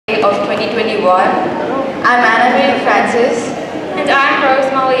2021. I'm Annabelle Francis. And I'm Rose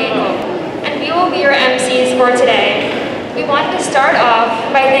Maliego. And we will be your MCs for today. We wanted to start off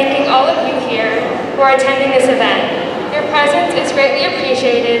by thanking all of you here who are attending this event. Your presence is greatly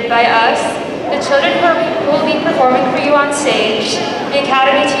appreciated by us, the children who will be performing for you on stage, the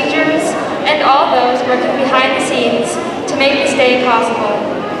Academy teachers, and all those working behind the scenes to make this day possible.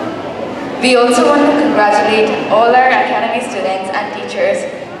 We also want to congratulate all our Academy students and teachers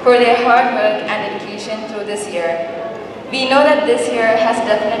for their hard work and dedication through this year. We know that this year has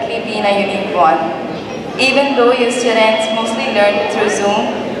definitely been a unique one. Even though you students mostly learned through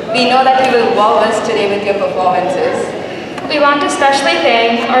Zoom, we know that you will wow us today with your performances. We want to especially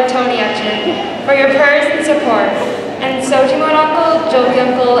thank our Tony Achin for your prayers and support, and Sojimon Uncle, Jovi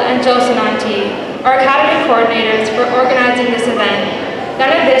Uncle, and Josen Auntie, our Academy coordinators, for organizing this event.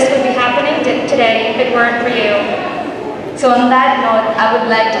 None of this would be happening today if it weren't for you. So on that note, I would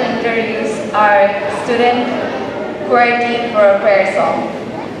like to introduce our student choir team for a prayer song.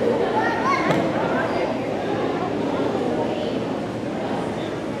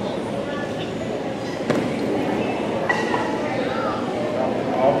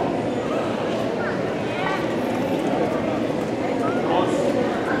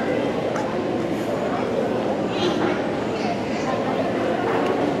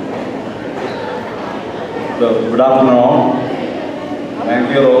 So, good afternoon. Thank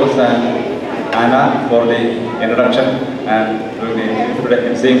you, Rose and Anna, for the introduction and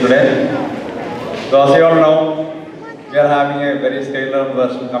the seeing today. So, as you all know, we are having a very scaled down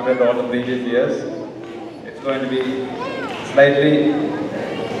version compared to all the previous years. It's going to be slightly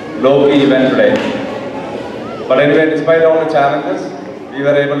low-key event today. But anyway, despite all the challenges, we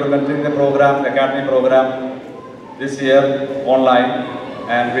were able to continue the program, the Academy program, this year online,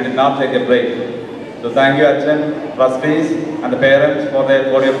 and we did not take a break. So thank you, Achin, trustees, and the parents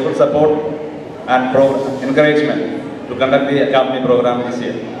for your full support and encouragement to conduct the Academy program this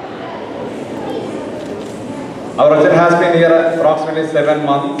year. Our Achin has been here approximately 7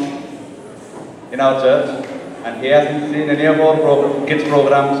 months in our church, and he hasn't seen any of our kids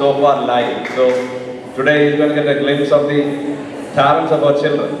programs so far live. So today he's going to get a glimpse of the talents of our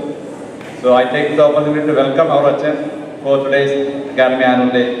children. So I take the opportunity to welcome our Achin for today's Academy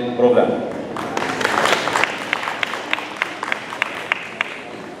Annual Day program.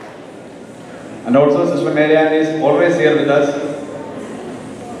 And also Sister Marianne is always here with us.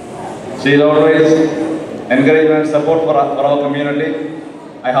 She is always encouragement and support for our community.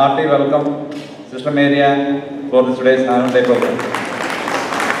 I heartily welcome Sister Marianne for today's Annual Day program.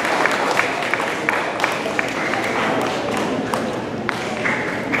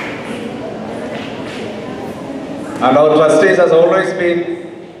 And our trustees has always been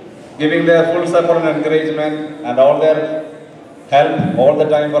giving their full support and encouragement and all their help all the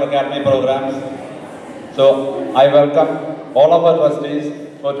time for Academy programs. So I welcome all of our trustees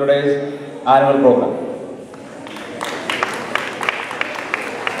for today's annual program.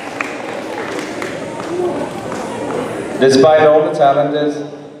 Despite all the challenges,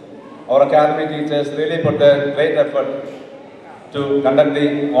 our Academy teachers really put their great effort to conduct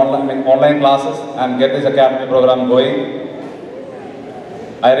the online classes and get this Academy program going.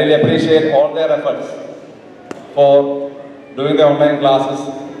 I really appreciate all their efforts for doing the online classes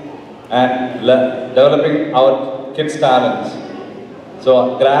and developing our kids' talents.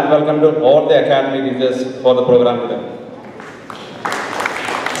 So, a grand welcome to all the Academy teachers for the program today.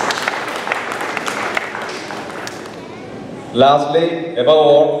 Lastly, above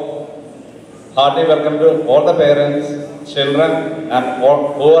all, hearty welcome to all the parents, children, and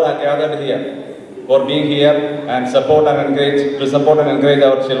all who are gathered here for being here and support and encourage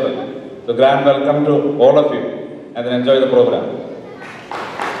our children. So, grand welcome to all of you, and then enjoy the program.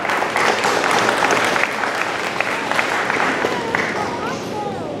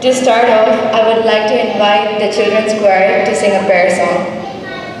 To start off, I would like to invite the children's choir to sing a prayer song.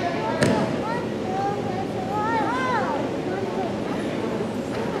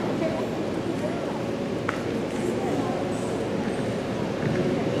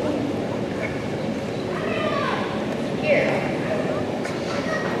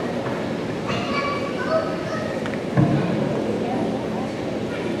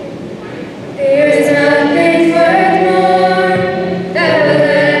 There's nothing worth more that will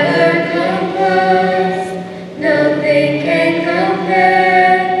ever come close. Nothing can compare.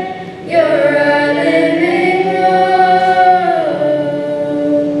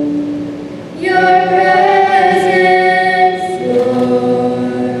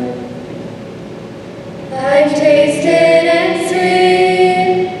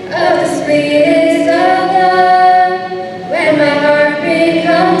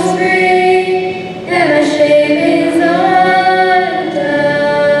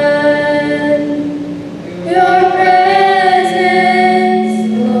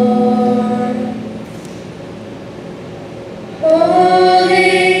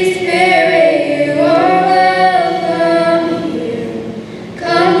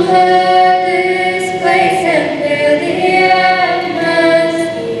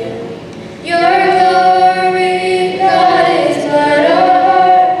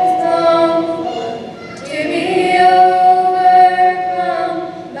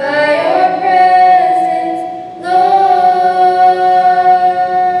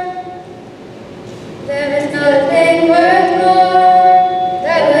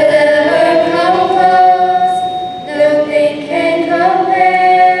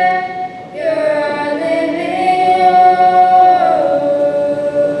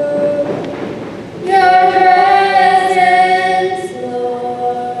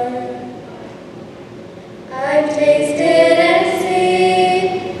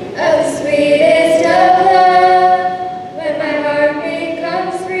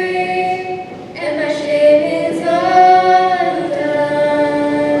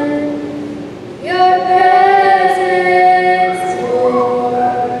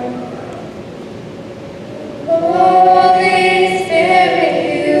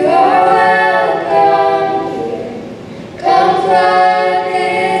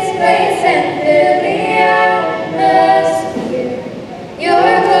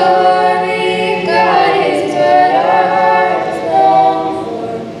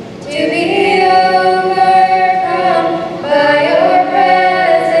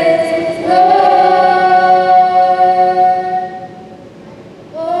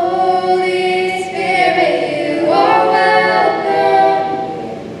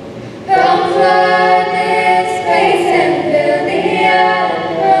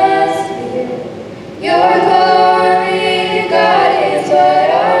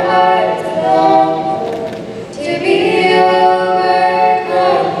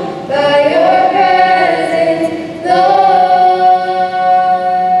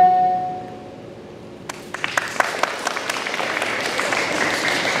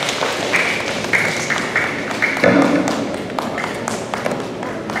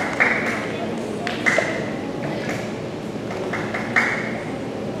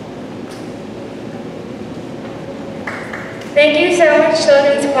 Thank you so much,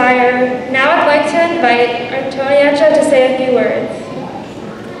 Children's Choir. Now I'd like to invite Antonietta to say a few words.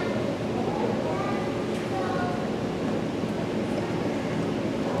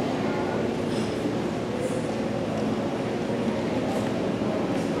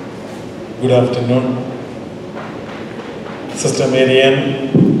 Good afternoon, Sister Marianne,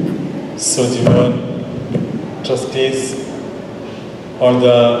 Sojiman, trustees, all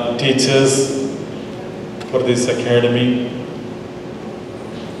the teachers for this academy,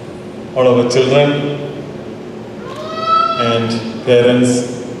 all our children and parents.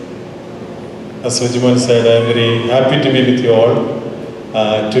 As Sojiman said, I am very happy to be with you all,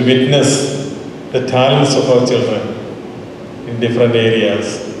 to witness the talents of our children in different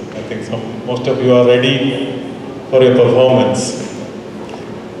areas. I think most of you are ready for your performance.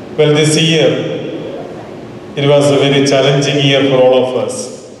 Well, this year, it was a very challenging year for all of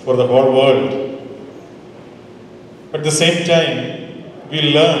us, for the whole world. At the same time, we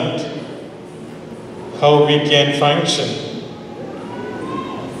learned how we can function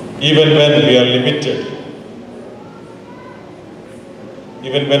even when we are limited.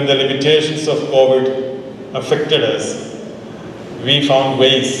 Even when the limitations of COVID affected us, we found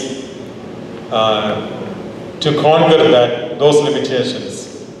ways to conquer those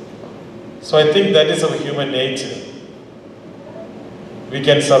limitations. So I think that is our human nature. We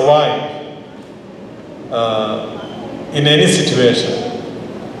can survive in any situation.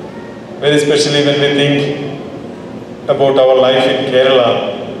 Very especially when we think about our life in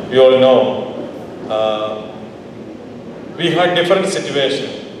Kerala, we all know we had different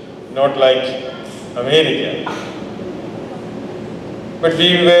situations, not like America. But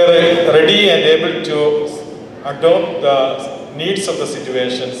we were ready and able to adopt the needs of the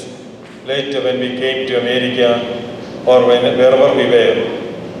situations later when we came to America or wherever we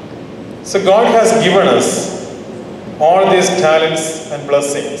were. So God has given us all these talents and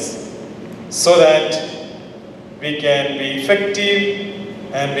blessings so that we can be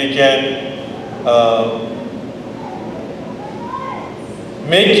effective and we can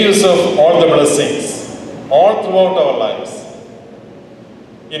make use of all the blessings all throughout our lives.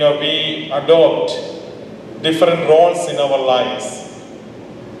 You know, we adopt different roles in our lives.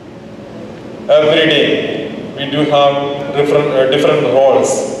 Every day, we do have different roles.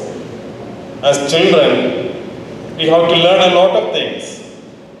 As children, we have to learn a lot of things.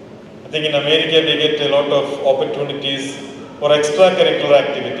 I think in America, we get a lot of opportunities for extracurricular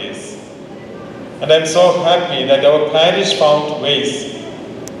activities. And I'm so happy that our parish found ways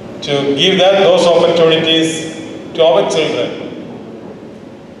to give those opportunities to our children.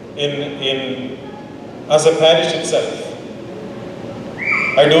 As a parish itself.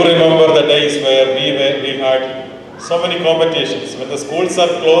 I do remember the days where we had so many competitions. When the schools are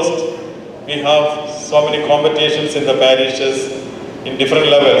closed, we have so many competitions in the parishes in different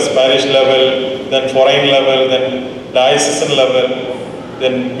levels, parish level, then foreign level, then diocesan level,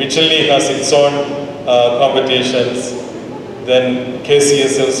 then Michelli has its own competitions, then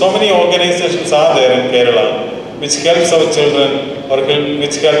KCSL. So many organizations are there in Kerala which helps our children or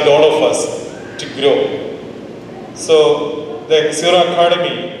which helped all of us to grow. So the Zero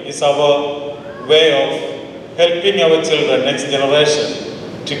Academy is our way of helping our children, next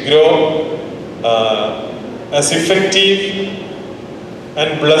generation, to grow as effective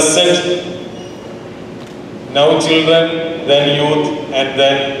and blessed now children, then youth, and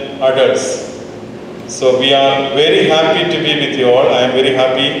then adults. So we are very happy to be with you all. I am very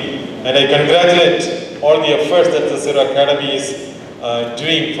happy, and I congratulate all the efforts that the Zero Academy is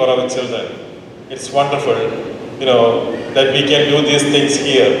doing for our children. It's wonderful, you know, that we can do these things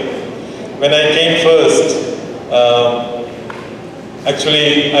here. When I came first,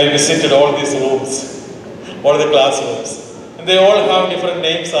 actually I visited all these rooms, all the classrooms, and they all have different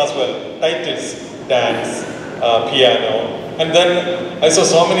names as well, titles, dance, piano, and then I saw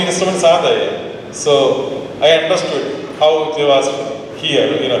so many instruments are there. So I understood how it was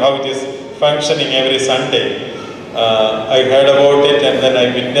here, you know, how it is functioning every Sunday. I heard about it and then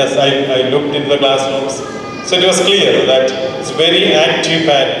I witnessed, I looked in the classrooms. So it was clear that it's very active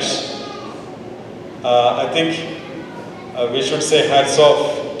parish. I think we should say hats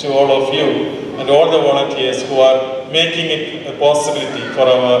off to all of you and all the volunteers who are making it a possibility for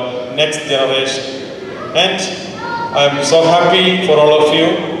our next generation. And I'm so happy for all of you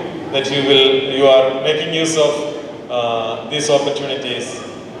that you are making use of these opportunities.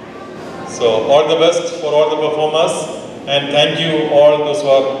 So all the best for all the performers, and thank you all those who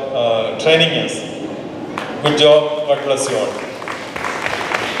are training us. Good job. God bless you all.